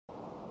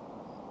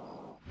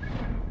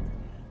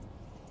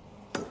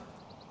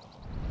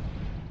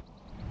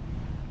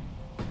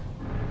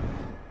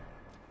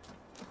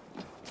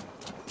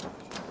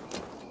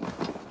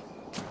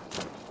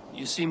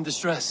seem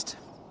distressed.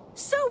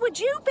 So would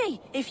you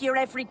be, if your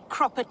every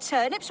crop of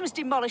turnips was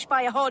demolished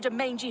by a horde of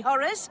mangy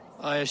horrors.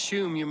 I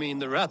assume you mean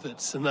the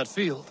rabbits in that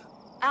field.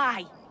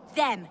 Aye,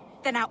 them.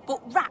 They're out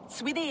but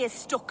rats with ears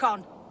stuck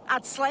on.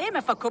 I'd slay 'em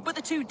if I could, but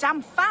they're too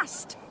damn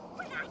fast.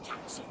 When I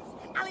catch you,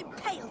 I'll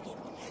impale you,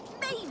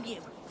 maim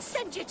you,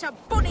 send you to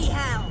bunny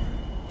hell.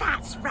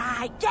 That's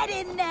right, get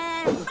in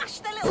there, mash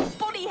their little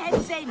bunny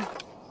heads in.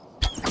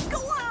 Go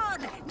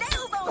on,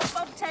 nail those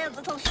bobtailed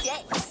little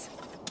shits.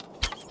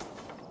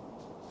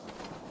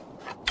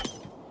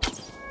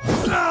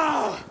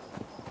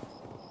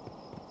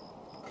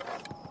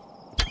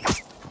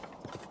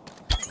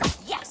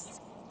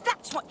 Yes,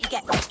 that's what you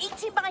get for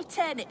eating my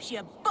turnips,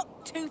 you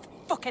buck-toothed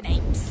fucking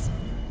apes.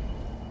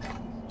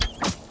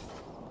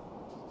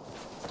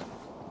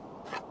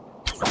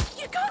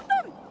 You got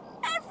them!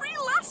 Every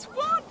last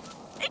one!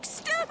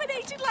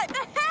 Exterminated like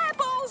the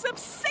hairballs of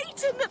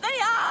Satan that they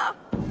are!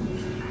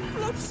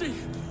 Flopsy!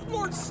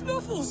 Lord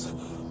Snuffles!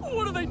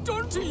 What have they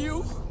done to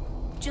you?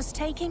 Just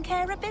taking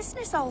care of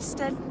business,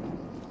 Alston.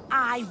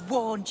 I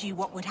warned you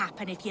what would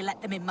happen if you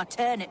let them in my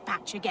turnip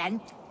patch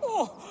again.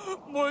 Oh,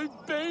 my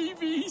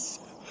babies!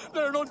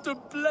 They're not to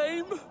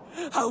blame!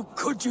 How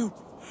could you?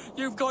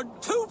 You've gone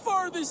too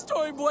far this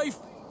time, wife!